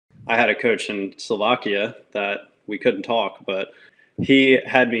I had a coach in Slovakia that we couldn't talk, but he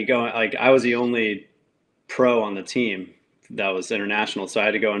had me going, like, I was the only pro on the team that was international, so I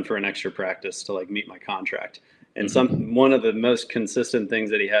had to go in for an extra practice to like meet my contract. And one of the most consistent things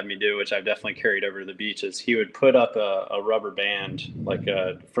that he had me do, which I've definitely carried over to the beach, is he would put up a rubber band, like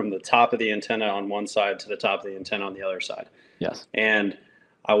from the top of the antenna on one side to the top of the antenna on the other side. Yes. And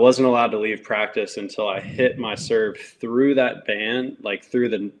I wasn't allowed to leave practice until I hit my serve through that band, like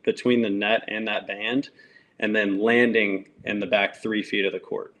between the net and that band, and then landing in the back 3 feet of the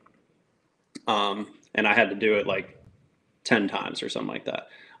court. And I had to do it like 10 times or something like that.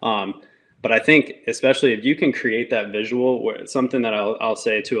 But I think, especially if you can create that visual, where something that I'll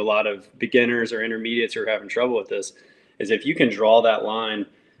say to a lot of beginners or intermediates who are having trouble with this is, if you can draw that line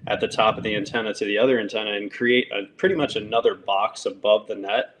at the top of the antenna to the other antenna and create pretty much another box above the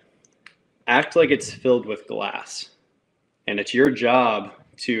net, act like it's filled with glass. And it's your job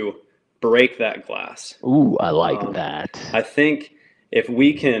to break that glass. Ooh, I like that. I think if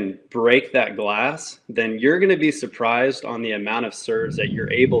we can break that glass, then you're going to be surprised on the amount of serves that you're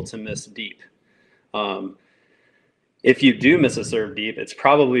able to miss deep. If you do miss a serve deep, it's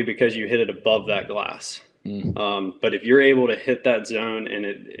probably because you hit it above that glass. But if you're able to hit that zone, and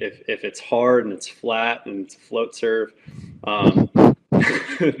if it's hard and it's flat and it's a float serve,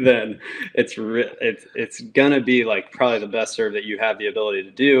 then it's going to be like probably the best serve that you have the ability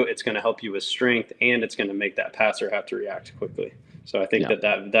to do. It's going to help you with strength, and it's going to make that passer have to react quickly. So I think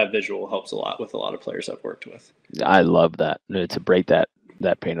that visual helps a lot with a lot of players I've worked with. I love that. To break that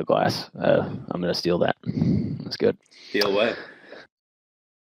pane of glass. I'm going to steal that. That's good. Steal away.